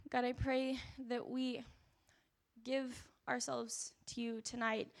God, I pray that we give ourselves to you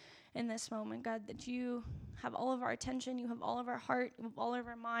tonight in this moment, God, that you have all of our attention, you have all of our heart, you have all of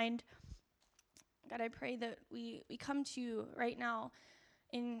our mind. God, I pray that we come to you right now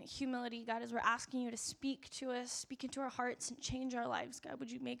in humility, God, as we're asking you to speak to us, speak into our hearts, and change our lives. God,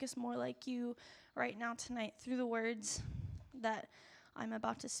 would you make us more like you right now tonight through the words that I'm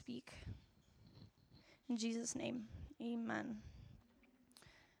about to speak. In Jesus' name, amen.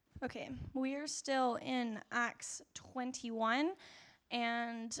 Okay, we are still in Acts 21,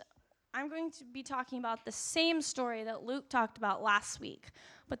 and I'm going to be talking about the same story that Luke talked about last week,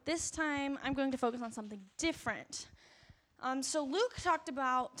 but this time I'm going to focus on something different. So Luke talked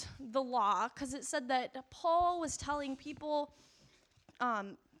about the law because it said that Paul was telling people,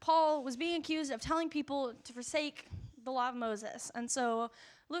 Paul was being accused of telling people to forsake the law of Moses. And so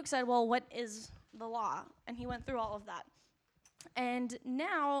Luke said, well, what is the law? And he went through all of that. And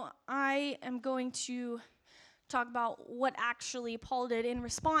now I am going to talk about what actually Paul did in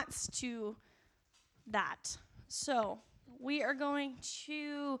response to that. So we are going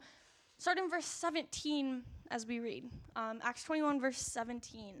to start in verse 17 as we read. Acts 21, verse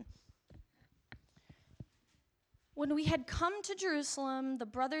 17. When we had come to Jerusalem, the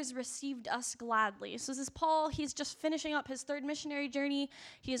brothers received us gladly. So this is Paul. He's just finishing up his third missionary journey.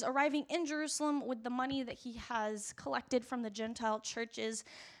 He is arriving in Jerusalem with the money that he has collected from the Gentile churches,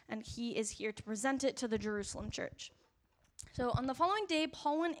 and he is here to present it to the Jerusalem church. So on the following day,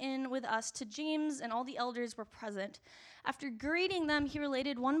 Paul went in with us to James, and all the elders were present. After greeting them, he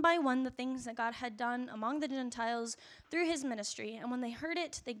related one by one the things that God had done among the Gentiles through his ministry. And when they heard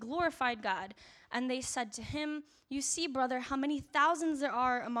it, they glorified God. And they said to him, "You see, brother, how many thousands there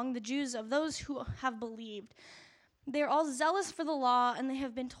are among the Jews of those who have believed. They are all zealous for the law, and they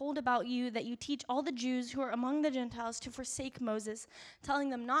have been told about you that you teach all the Jews who are among the Gentiles to forsake Moses, telling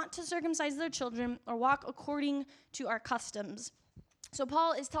them not to circumcise their children or walk according to our customs." So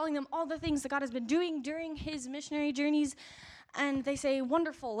Paul is telling them all the things that God has been doing during his missionary journeys, and they say,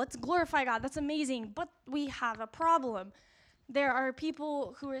 wonderful, let's glorify God, that's amazing, but we have a problem. There are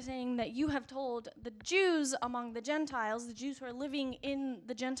people who are saying that you have told the Jews among the Gentiles, the Jews who are living in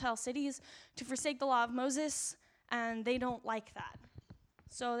the Gentile cities, to forsake the law of Moses, and they don't like that.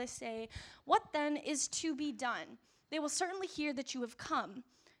 So they say, what then is to be done? They will certainly hear that you have come.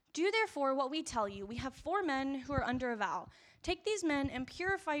 Do therefore what we tell you. We have 4 men who are under a vow. Take these men and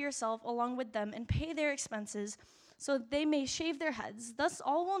purify yourself along with them and pay their expenses so that they may shave their heads. Thus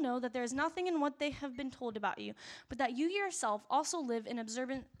all will know that there is nothing in what they have been told about you, but that you yourself also live in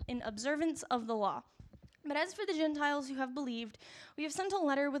observance of the law. But as for the Gentiles who have believed, we have sent a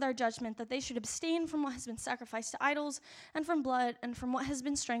letter with our judgment that they should abstain from what has been sacrificed to idols, and from blood, and from what has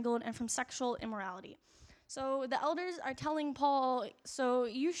been strangled, and from sexual immorality. So the elders are telling Paul, so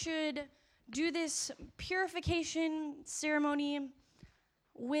you should do this purification ceremony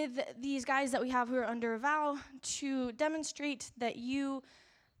with these guys that we have who are under a vow to demonstrate that you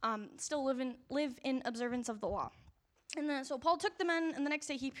still live in observance of the law. And then so Paul took the men, and the next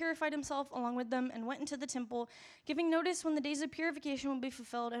day he purified himself along with them and went into the temple, giving notice when the days of purification would be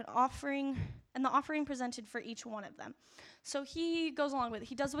fulfilled, and the offering presented for each one of them. So he goes along with it.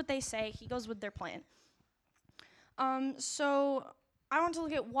 He does what they say. He goes with their plan. So I want to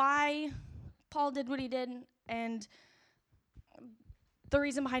look at why Paul did what he did and the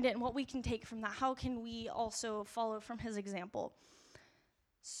reason behind it and what we can take from that. How can we also follow from his example?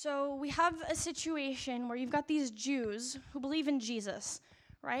 So we have a situation where you've got these Jews who believe in Jesus,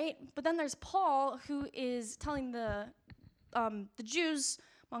 right? But then there's Paul who is telling the Jews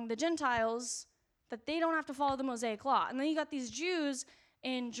among the Gentiles that they don't have to follow the Mosaic law. And then you got these Jews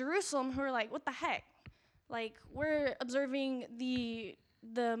in Jerusalem who are like, what the heck? Like, we're observing the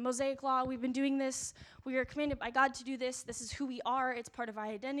Mosaic law. We've been doing this. We are commanded by God to do this. This is who we are. It's part of our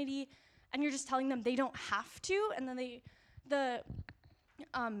identity. And you're just telling them they don't have to. And then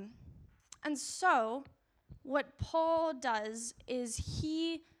and so what Paul does is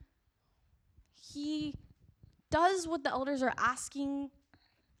he does what the elders are asking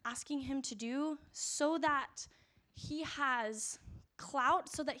him to do so that he has clout,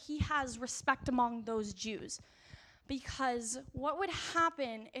 so that he has respect among those Jews. Because what would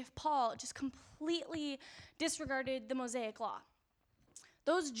happen if Paul just completely disregarded the Mosaic law?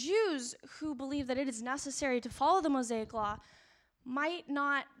 Those Jews who believe that it is necessary to follow the Mosaic law might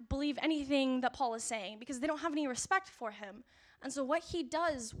not believe anything that Paul is saying because they don't have any respect for him. And so what he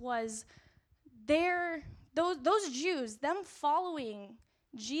does was those Jews, them following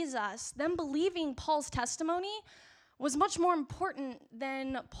Jesus, them believing Paul's testimony was much more important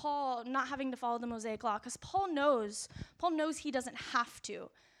than Paul not having to follow the Mosaic law, because Paul knows he doesn't have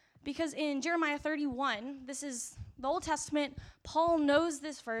to. Because in Jeremiah 31, this is the Old Testament, Paul knows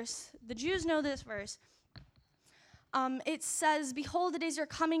this verse, the Jews know this verse. It says, "Behold, the days are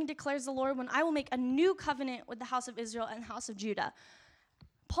coming, declares the Lord, when I will make a new covenant with the house of Israel and the house of Judah."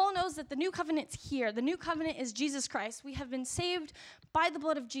 Paul knows that the new covenant's here. The new covenant is Jesus Christ. We have been saved by the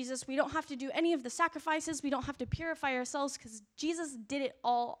blood of Jesus. We don't have to do any of the sacrifices. We don't have to purify ourselves because Jesus did it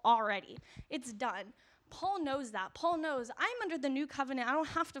all already. It's done. Paul knows that. Paul knows, I'm under the new covenant. I don't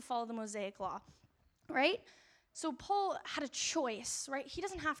have to follow the Mosaic law, right? So Paul had a choice, right? He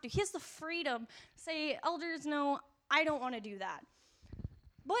doesn't have to. He has the freedom to say, elders, no, I don't want to do that.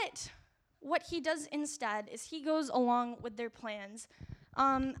 But what he does instead is he goes along with their plans.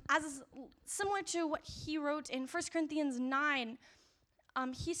 As similar to what he wrote in 1 Corinthians 9,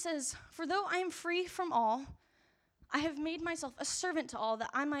 he says, "For though I am free from all, I have made myself a servant to all that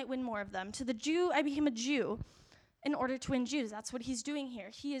I might win more of them. To the Jew, I became a Jew in order to win Jews." That's what he's doing here.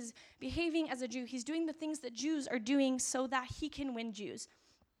 He is behaving as a Jew. He's doing the things that Jews are doing so that he can win Jews.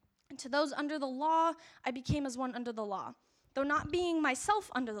 "And to those under the law, I became as one under the law. Though not being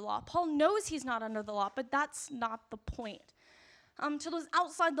myself under the law." Paul knows he's not under the law, but that's not the point. "To those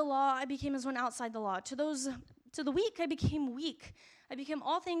outside the law, I became as one outside the law. To the weak, I became weak. I became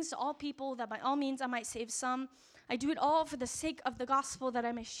all things to all people, that by all means I might save some. I do it all for the sake of the gospel, that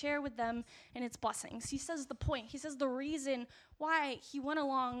I may share with them in its blessings." He says the point. He says the reason why he went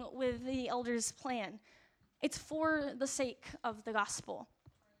along with the elders' plan. It's for the sake of the gospel.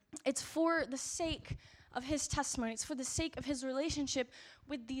 It's for the sake of his testimony. It's for the sake of his relationship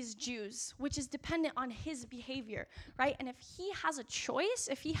with these Jews, which is dependent on his behavior, right? And if he has a choice,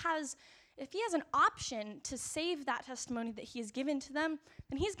 if he has an option to save that testimony that he has given to them,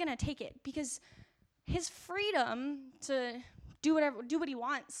 then he's going to take it, because his freedom to do what he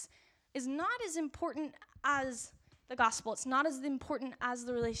wants is not as important as the gospel. It's not as important as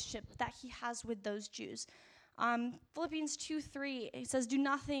the relationship that he has with those Jews. Philippians 2:3, it says, "Do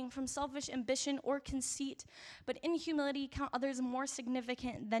nothing from selfish ambition or conceit, but in humility count others more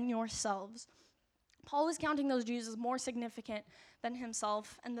significant than yourselves." Paul was counting those Jews as more significant than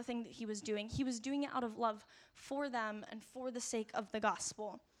himself and the thing that he was doing. He was doing it out of love for them and for the sake of the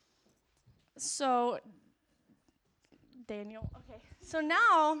gospel. So, Daniel, okay. So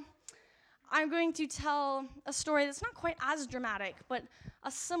now I'm going to tell a story that's not quite as dramatic, but a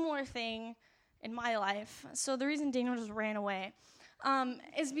similar thing in my life. So the reason Daniel just ran away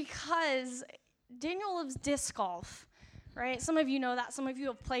is because Daniel loves disc golf, right? Some of you know that. Some of you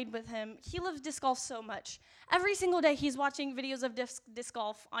have played with him. He loves disc golf so much. Every single day he's watching videos of disc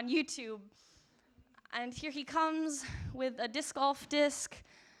golf on YouTube. And here he comes with a disc golf disc.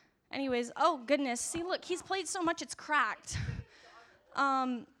 Anyways, oh goodness. See, look, he's played so much it's cracked.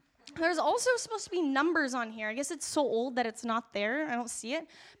 There's also supposed to be numbers on here. I guess it's so old that it's not there. I don't see it.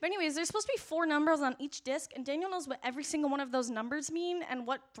 But anyways, there's supposed to be 4 numbers on each disc, and Daniel knows what every single one of those numbers mean and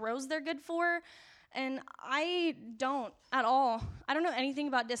what throws they're good for. And I don't at all. I don't know anything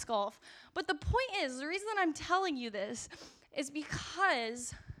about disc golf. But the point is, the reason that I'm telling you this is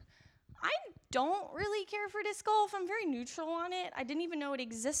because I don't really care for disc golf. I'm very neutral on it. I didn't even know it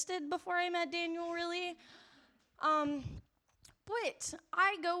existed before I met Daniel, really. But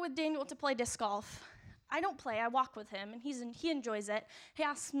I go with Daniel to play disc golf. I don't play, I walk with him, and he enjoys it. He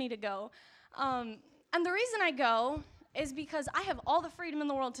asks me to go. And the reason I go is because I have all the freedom in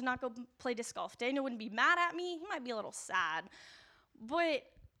the world to not go play disc golf. Daniel wouldn't be mad at me. He might be a little sad. But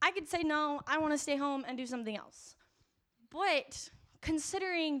I could say, no, I want to stay home and do something else. But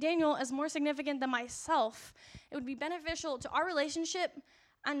considering Daniel as more significant than myself, it would be beneficial to our relationship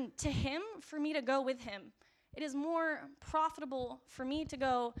and to him for me to go with him. It is more profitable for me to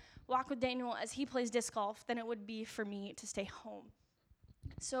go walk with Daniel as he plays disc golf than it would be for me to stay home.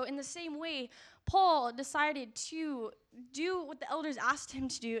 So in the same way, Paul decided to do what the elders asked him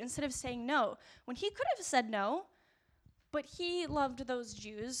to do instead of saying no, when he could have said no, but he loved those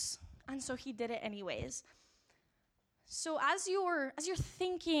Jews, and so he did it anyways. So as you're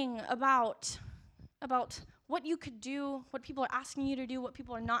thinking about what you could do, what people are asking you to do, what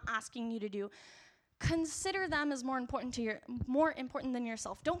people are not asking you to do, consider them as more important than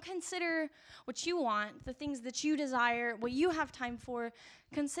yourself. Don't consider what you want, the things that you desire, what you have time for.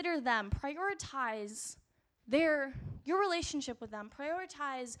 Consider them. Prioritize your relationship with them.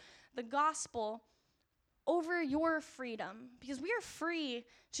 Prioritize the gospel over your freedom, because we are free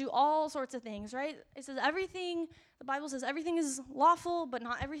to all sorts of things, right? It says the Bible says everything is lawful, but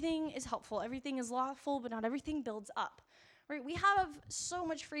not everything is helpful. Everything is lawful, but not everything builds up. Right? We have so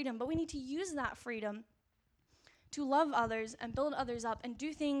much freedom, but we need to use that freedom to love others and build others up and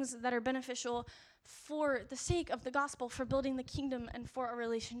do things that are beneficial for the sake of the gospel, for building the kingdom, and for a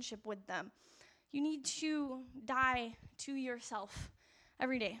relationship with them. You need to die to yourself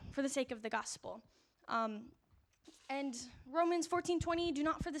every day for the sake of the gospel. And Romans 14:20, do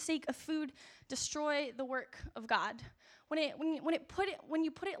not for the sake of food destroy the work of God. When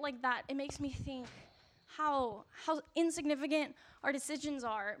you put it like that, it makes me think how insignificant our decisions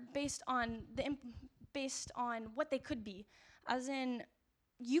are based on what they could be. As in,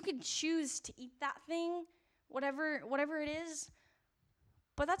 you could choose to eat that thing, whatever it is,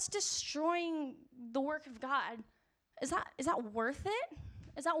 but that's destroying the work of God. Is that worth it?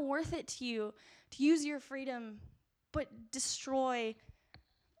 Is that worth it to you to use your freedom but destroy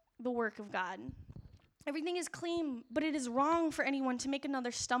the work of God? Everything is clean, but it is wrong for anyone to make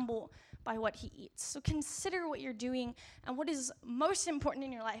another stumble by what he eats. So consider what you're doing and what is most important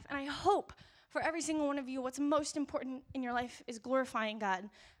in your life. And I hope for every single one of you, what's most important in your life is glorifying God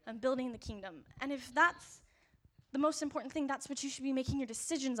and building the kingdom. And if that's the most important thing, that's what you should be making your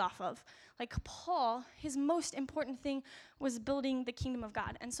decisions off of. Like Paul, his most important thing was building the kingdom of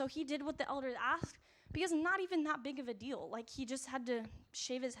God. And so he did what the elders asked, because not even that big of a deal. Like, he just had to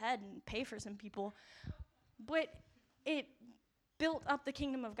shave his head and pay for some people. But it built up the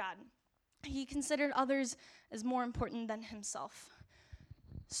kingdom of God. He considered others as more important than himself.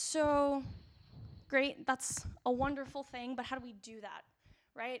 So, great, that's a wonderful thing, but how do we do that,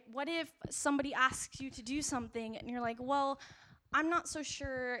 right? What if somebody asks you to do something and you're like, well, I'm not so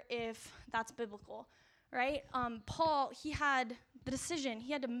sure if that's biblical, right? Paul, he had the decision.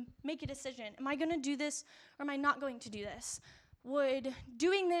 He had to make a decision. Am I going to do this or am I not going to do this? Would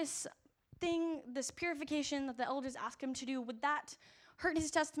doing this thing, this purification that the elders asked him to do, would that hurt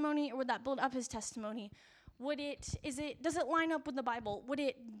his testimony or would that build up his testimony? Does it line up with the Bible? Would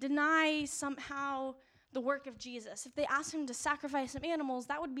it deny somehow the work of Jesus? If they asked him to sacrifice some animals,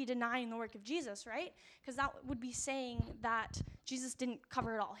 that would be denying the work of Jesus, right? Because that would be saying that Jesus didn't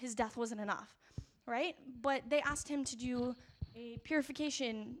cover it all. His death wasn't enough, right? But they asked him to do a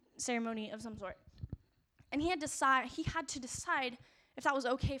purification ceremony of some sort. And he had to decide if that was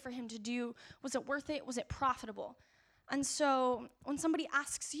okay for him to do. Was it worth it? Was it profitable? And so when somebody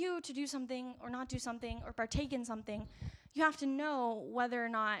asks you to do something or not do something or partake in something, you have to know whether or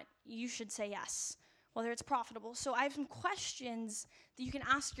not you should say yes, whether it's profitable. So I have some questions that you can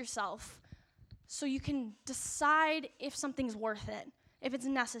ask yourself so you can decide if something's worth it, if it's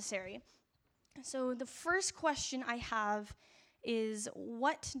necessary. So the first question I have is,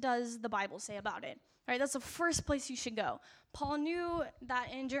 what does the Bible say about it? All right, that's the first place you should go. Paul knew that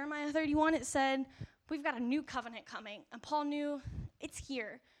in Jeremiah 31 it said, we've got a new covenant coming. And Paul knew it's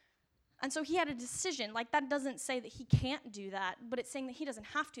here. And so he had a decision. Like, that doesn't say that he can't do that, but it's saying that he doesn't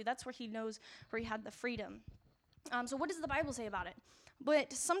have to. That's where he knows where he had the freedom. So what does the Bible say about it?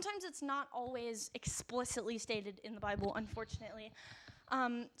 But sometimes it's not always explicitly stated in the Bible, unfortunately.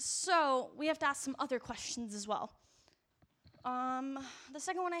 So we have to ask some other questions as well. The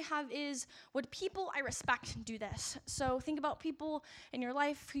second one I have is, would people I respect do this? So think about people in your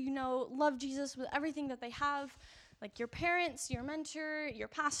life who you know love Jesus with everything that they have, like your parents, your mentor, your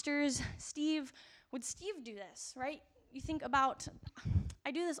pastors, Steve. Would Steve do this, right? You think about, I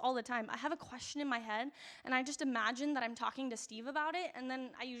do this all the time. I have a question in my head, and I just imagine that I'm talking to Steve about it, and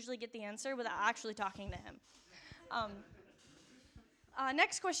then I usually get the answer without actually talking to him.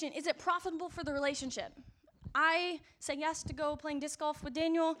 Next question, is it profitable for the relationship? I say yes to go playing disc golf with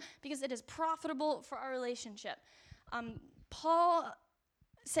Daniel because it is profitable for our relationship. Paul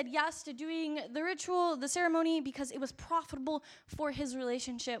said yes to doing the ritual, the ceremony, because it was profitable for his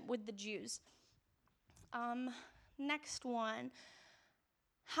relationship with the Jews. Next one.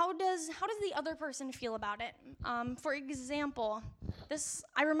 How does the other person feel about it? For example,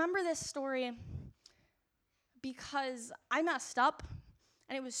 I remember this story because I messed up.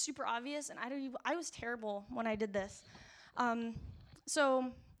 And it was super obvious, and I was terrible when I did this. So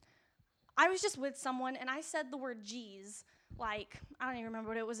I was just with someone, and I said the word geez, like, I don't even remember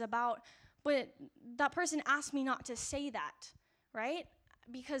what it was about, but that person asked me not to say that, right?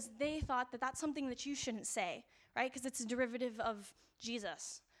 Because they thought that that's something that you shouldn't say, right? Because it's a derivative of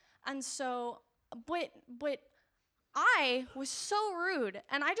Jesus. And so, but I was so rude,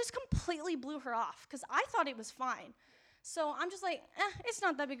 and I just completely blew her off, because I thought it was fine. So I'm just like, it's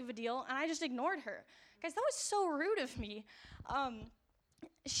not that big of a deal, and I just ignored her. Guys, that was so rude of me.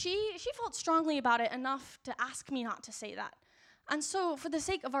 She felt strongly about it enough to ask me not to say that. And so for the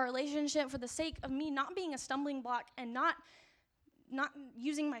sake of our relationship, for the sake of me not being a stumbling block and not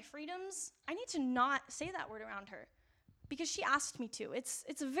using my freedoms, I need to not say that word around her because she asked me to. It's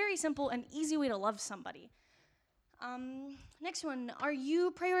a very simple and easy way to love somebody. Next one, are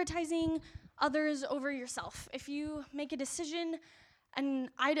you prioritizing others over yourself. If you make a decision and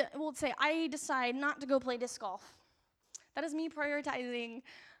I decide not to go play disc golf, that is me prioritizing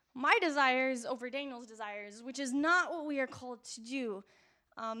my desires over Daniel's desires, which is not what we are called to do.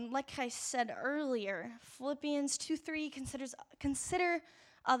 Like I said earlier, Philippians 2:3 consider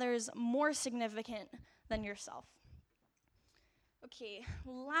others more significant than yourself. Okay,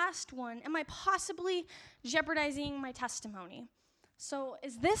 last one. Am I possibly jeopardizing my testimony? So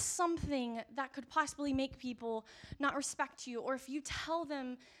is this something that could possibly make people not respect you? Or if you tell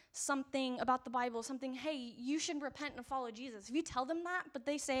them something about the Bible, something, hey, you should repent and follow Jesus. If you tell them that, but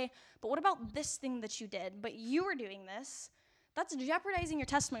they say, but what about this thing that you did? But you were doing this. That's jeopardizing your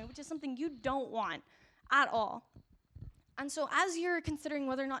testimony, which is something you don't want at all. And so as you're considering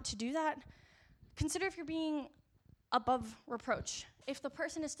whether or not to do that, consider if you're being above reproach, if the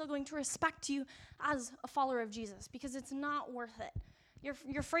person is still going to respect you as a follower of Jesus, because it's not worth it.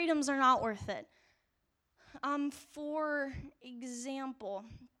 Your freedoms are not worth it. For example,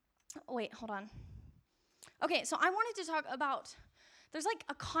 wait, hold on. Okay, so I wanted to talk about, there's like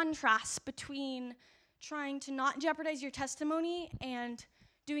a contrast between trying to not jeopardize your testimony and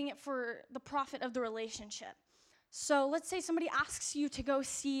doing it for the profit of the relationship. So let's say somebody asks you to go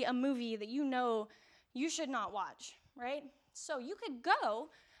see a movie that you know you should not watch, right? So you could go,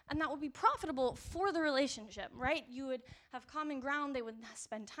 and that would be profitable for the relationship, right? You would have common ground, they would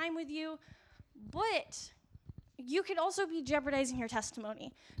spend time with you, but you could also be jeopardizing your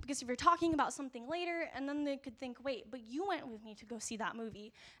testimony, because if you're talking about something later, and then they could think, wait, but you went with me to go see that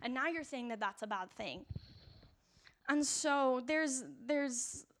movie, and now you're saying that that's a bad thing. And so there's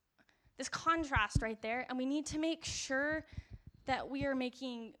this contrast right there, and we need to make sure that we are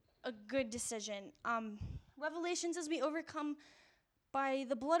making a good decision. Revelation says we overcome by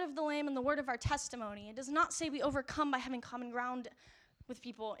the blood of the Lamb and the word of our testimony. It does not say we overcome by having common ground with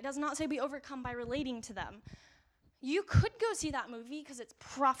people. It does not say we overcome by relating to them. You could go see that movie because it's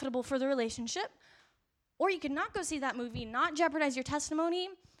profitable for the relationship, or you could not go see that movie, not jeopardize your testimony,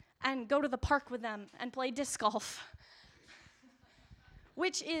 and go to the park with them and play disc golf,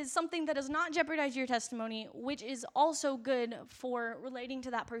 which is something that does not jeopardize your testimony, which is also good for relating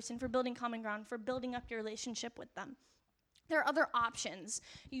to that person, for building common ground, for building up your relationship with them. There are other options.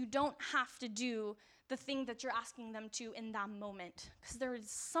 You don't have to do the thing that you're asking them to in that moment, because there is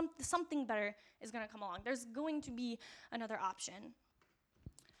something better is going to come along. There's going to be another option.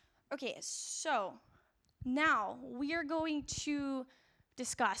 Okay, so now we are going to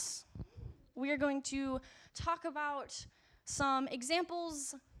discuss. We are going to talk about some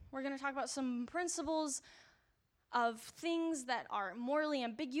examples. We're going to talk about some principles of things that are morally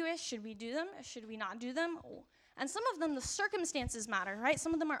ambiguous. Should we do them? Should we not do them? And some of them, the circumstances matter, right?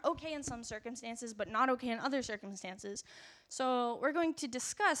 Some of them are okay in some circumstances, but not okay in other circumstances. So we're going to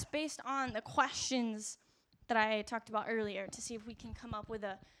discuss based on the questions that I talked about earlier to see if we can come up with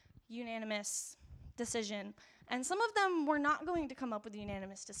a unanimous decision. And some of them we're not going to come up with a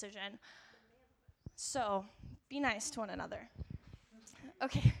unanimous decision. So be nice to one another.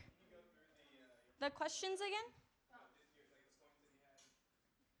 Okay. The questions again?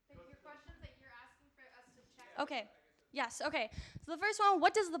 Your questions that you're asking for us to check. Okay. Yes, okay. So the first one,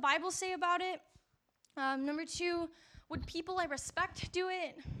 what does the Bible say about it? Number 2, would people I respect do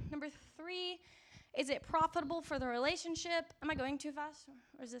it? Number 3, is it profitable for the relationship? Am I going too fast?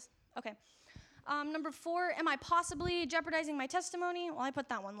 Or is this? Okay. Number 4, am I possibly jeopardizing my testimony? Well, I put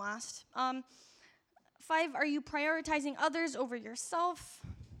that one last. 5, are you prioritizing others over yourself?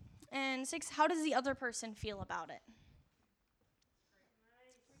 And 6, how does the other person feel about it?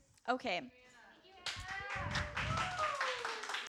 Okay.